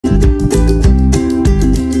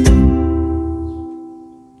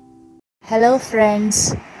Hello friends,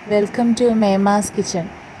 welcome to മേമാസ് kitchen.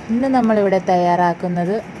 ഇന്ന് നമ്മളിവിടെ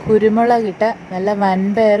തയ്യാറാക്കുന്നത് കുരുമുളകിട്ട നല്ല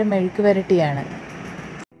വൻപയർ മെഴുക്ക് പുരട്ടിയാണ്.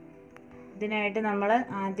 ഇതിനായിട്ട് നമ്മൾ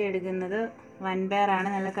ആദ്യം എടുക്കുന്നത് വൻപയറാണ്.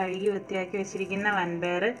 നല്ല കഴുകി വൃത്തിയാക്കി വെച്ചിരിക്കുന്ന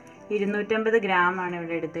വൻപയർ 250 ഗ്രാമാണ്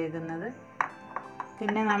ഇവിടെ എടുത്തേക്കുന്നത്.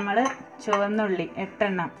 പിന്നെ നമ്മൾ ചുവന്നുള്ളി 8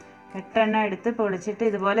 എണ്ണം എടുത്ത് പൊളിച്ചിട്ട്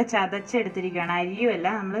ഇതുപോലെ ചതച്ചെടുത്തിരിക്കുകയാണ്. അരിയുമല്ല,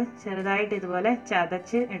 നമ്മൾ ചെറുതായിട്ട് ഇതുപോലെ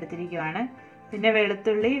ചതച്ച് എടുത്തിരിക്കുകയാണ്. പിന്നെ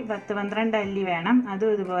വെളുത്തുള്ളി 10-12 അല്ലി വേണം,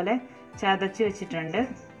 അതും ഇതുപോലെ ചതച്ച് വെച്ചിട്ടുണ്ട്.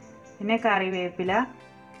 പിന്നെ കറിവേപ്പില,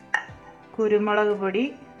 കുരുമുളക് പൊടി,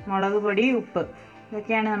 മുളക് പൊടി, ഉപ്പ്,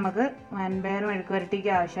 ഇതൊക്കെയാണ് നമുക്ക് വൻപയർ മെഴുക്ക്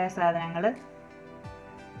പുരട്ടിക്ക് ആവശ്യമായ സാധനങ്ങൾ.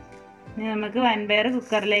 ഇനി നമുക്ക് വൻപയർ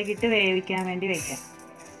കുക്കറിലേക്കിട്ട് വേവിക്കാൻ വേണ്ടി വയ്ക്കാം.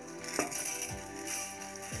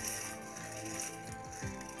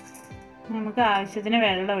 നമുക്ക് ആവശ്യത്തിന്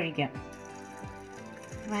വെള്ളം ഒഴിക്കാം.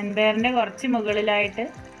 വൻപയറിൻ്റെ കുറച്ച് മുകളിലായിട്ട്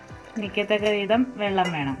നിൽക്കത്തക്ക വിധം വെള്ളം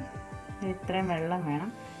വേണം, ഇത്രയും വെള്ളം വേണം.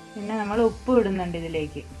 പിന്നെ നമ്മൾ ഉപ്പ് ഇടുന്നുണ്ട്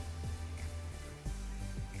ഇതിലേക്ക്.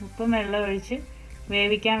 ഉപ്പും വെള്ളം ഒഴിച്ച്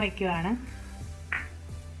വേവിക്കാൻ വയ്ക്കുവാണ്.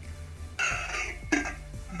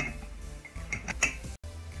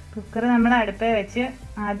 കുക്കർ നമ്മൾ അടുപ്പിൽ വെച്ച്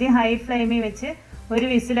ആദ്യം ഹൈ ഫ്ലെയിമിൽ വെച്ച് ഒരു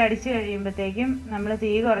വിസിൽ അടിച്ച് കഴിയുമ്പോഴത്തേക്കും നമ്മൾ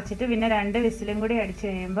തീ കുറച്ചിട്ട് പിന്നെ 2 വിസിലും കൂടി അടിച്ച്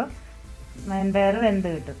കഴിയുമ്പോൾ വൻപയർ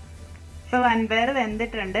വെന്ത് കിട്ടും. ഇപ്പോൾ വൻപയർ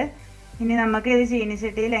വെന്തിട്ടുണ്ട്. ഇനി നമുക്ക് ഇത്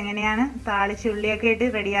ചീനിച്ചട്ടിയിൽ എങ്ങനെയാണ് താളിച്ച് ഉള്ളിയൊക്കെ ഇട്ട്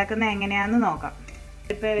റെഡിയാക്കുന്നത് എങ്ങനെയാണെന്ന് നോക്കാം.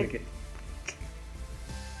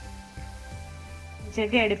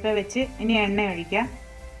 ചട്ടി അടുപ്പ് വെച്ച് ഇനി എണ്ണ ഒഴിക്കാം.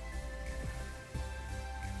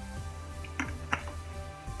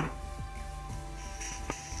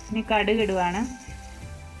 ഇനി കടുക് ഇടുവാണ്.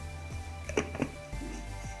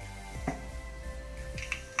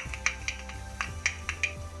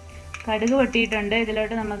 കടുക് പൊട്ടിയിട്ടുണ്ട്.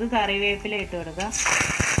 ഇതിലോട്ട് നമുക്ക് കറിവേപ്പില ഇട്ട് കൊടുക്കാം.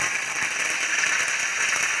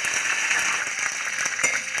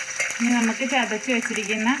 ഇനി നമുക്ക് ചതച്ച്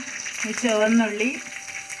വെച്ചിരിക്കുന്ന ഈ ചുവന്നുള്ളി,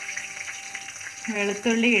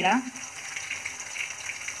 വെളുത്തുള്ളി ഇടാം.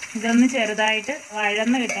 ഇതൊന്ന് ചെറുതായിട്ട്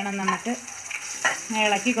വഴന്ന് കിട്ടണം. നമുക്ക്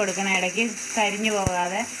ഇളക്കി കൊടുക്കണം, ഇടയ്ക്ക് കരിഞ്ഞു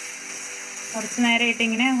പോകാതെ കുറച്ച് നേരം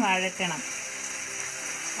ഇട്ടിങ്ങനെ വഴറ്റണം.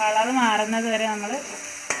 കളർ മാറുന്നത് വരെ നമ്മൾ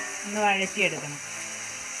ഒന്ന് വഴറ്റിയെടുക്കണം.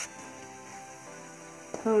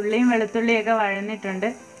 ഇപ്പോൾ ഉള്ളിയും വെളുത്തുള്ളിയൊക്കെ വഴന്നിട്ടുണ്ട്.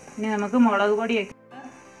 ഇനി നമുക്ക് മുളക് പൊടിയൊക്കെ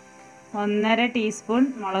 1.5 ടീസ്പൂൺ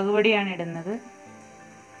മുളക് പൊടിയാണ് ഇടുന്നത്.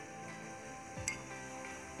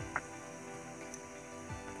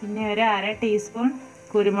 പിന്നെ ഒരു 1/2 ടീസ്പൂൺ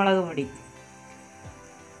കുരുമുളക് പൊടി.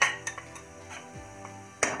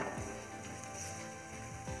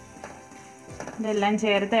 ഇതെല്ലാം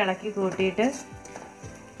ചേർത്ത് ഇളക്കി കൂട്ടിയിട്ട്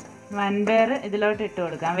വൻപയർ ഇതിലോട്ട് ഇട്ട്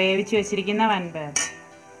കൊടുക്കാം. വേവിച്ച് വെച്ചിരിക്കുന്ന വൻപയർ.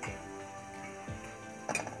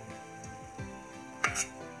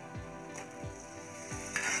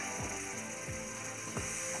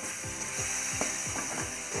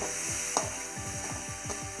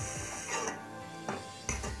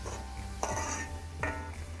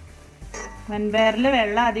 വൻപയറിൽ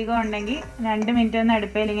വെള്ളം അധികം ഉണ്ടെങ്കിൽ 2 മിനിറ്റ് ഒന്ന്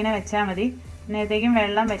അടുപ്പയിൽ ഇങ്ങനെ വെച്ചാൽ മതി. അന്നേരത്തേക്കും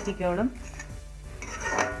വെള്ളം വറ്റിക്കോളും.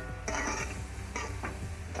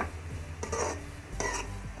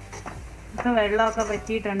 ഇപ്പോൾ വെള്ളമൊക്കെ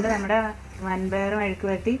വറ്റിയിട്ടുണ്ട്. നമ്മുടെ വൻപയർ മെഴുക്ക്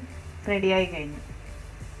പുരട്ടി റെഡിയായി കഴിഞ്ഞു.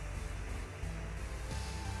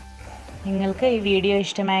 നിങ്ങൾക്ക് ഈ വീഡിയോ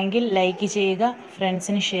ഇഷ്ടമായെങ്കിൽ ലൈക്ക് ചെയ്യുക,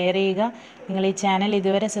 ഫ്രണ്ട്സിന് ഷെയർ ചെയ്യുക. നിങ്ങൾ ഈ ചാനൽ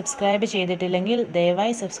ഇതുവരെ സബ്സ്ക്രൈബ് ചെയ്തിട്ടില്ലെങ്കിൽ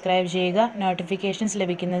ദയവായി സബ്സ്ക്രൈബ് ചെയ്യുക. നോട്ടിഫിക്കേഷൻസ്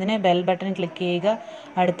ലഭിക്കുന്നതിന് ബെൽ ബട്ടൺ ക്ലിക്ക് ചെയ്യുക.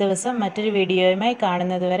 അടുത്ത ദിവസം മറ്റൊരു വീഡിയോയുമായി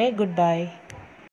കാണുന്നതുവരെ ഗുഡ് ബൈ.